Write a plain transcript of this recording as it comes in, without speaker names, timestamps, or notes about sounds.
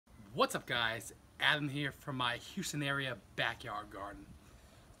What's up guys, Adam here from my Houston area backyard garden.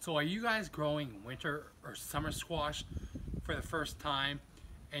 So are you guys growing winter or summer squash for the first time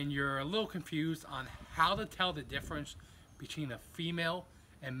and you're a little confused on how to tell the difference between a female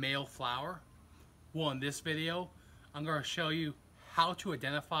and male flower? Well, in this video I'm going to show you how to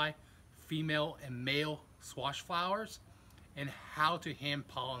identify female and male squash flowers and how to hand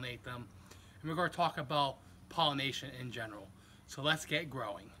pollinate them, and we're going to talk about pollination in general. So let's get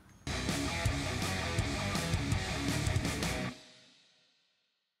growing.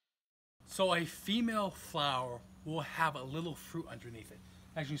 So a female flower will have a little fruit underneath it.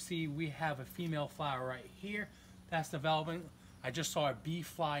 As you see, we have a female flower right here that's developing. I just saw a bee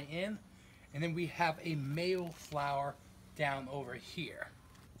fly in, and then we have a male flower down over here.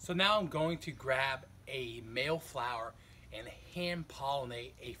 So now I'm going to grab a male flower and hand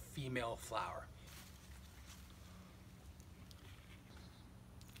pollinate a female flower.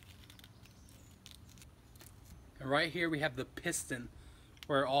 And right here we have the piston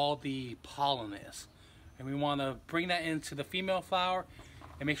where all the pollen is. And we want to bring that into the female flower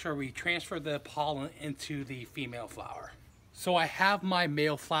and make sure we transfer the pollen into the female flower. So I have my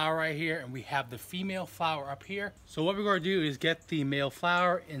male flower right here and we have the female flower up here. So what we're going to do is get the male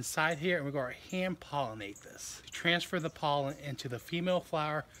flower inside here and we're going to hand pollinate this. Transfer the pollen into the female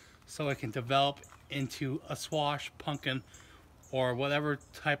flower so it can develop into a squash, pumpkin, or whatever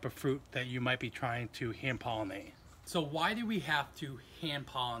type of fruit that you might be trying to hand pollinate. So why do we have to hand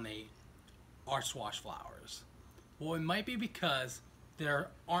pollinate our squash flowers? Well, it might be because there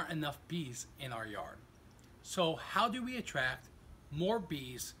aren't enough bees in our yard. So how do we attract more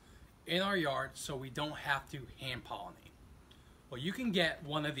bees in our yard so we don't have to hand pollinate? Well, you can get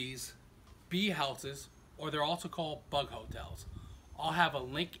one of these bee houses, or they're also called bug hotels. I'll have a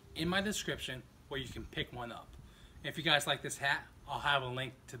link in my description where you can pick one up. If you guys like this hat, I'll have a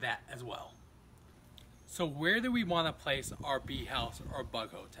link to that as well. So where do we want to place our bee house or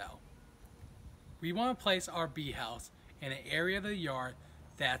bug hotel? We want to place our bee house in an area of the yard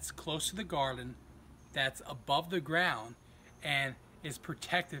that's close to the garden, that's above the ground, and is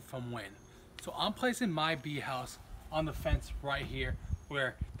protected from wind. So I'm placing my bee house on the fence right here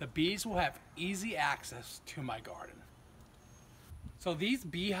where the bees will have easy access to my garden. So these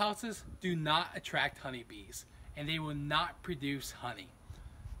bee houses do not attract honeybees, and they will not produce honey.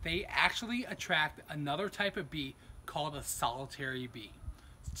 They actually attract another type of bee called a solitary bee.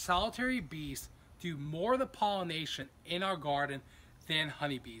 Solitary bees do more of the pollination in our garden than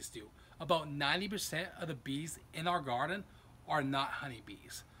honeybees do. About 90% of the bees in our garden are not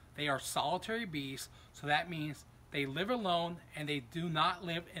honeybees. They are solitary bees, so that means they live alone and they do not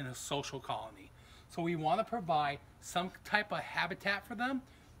live in a social colony. So we want to provide some type of habitat for them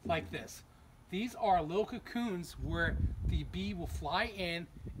like this. These are little cocoons where the bee will fly in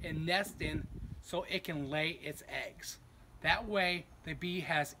and nest in so it can lay its eggs. That way the bee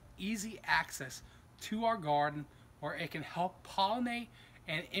has easy access to our garden where it can help pollinate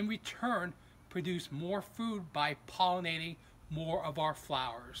and in return produce more food by pollinating more of our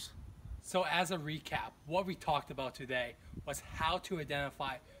flowers. So as a recap, what we talked about today was how to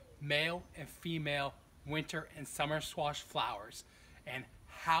identify male and female winter and summer squash flowers and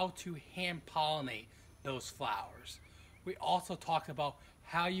how to hand pollinate those flowers. We also talked about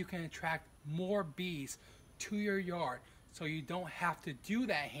how you can attract more bees to your yard so you don't have to do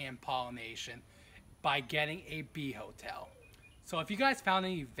that hand pollination by getting a bee hotel. So if you guys found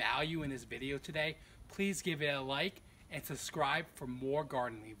any value in this video today, please give it a like and subscribe for more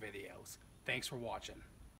gardening videos. Thanks for watching.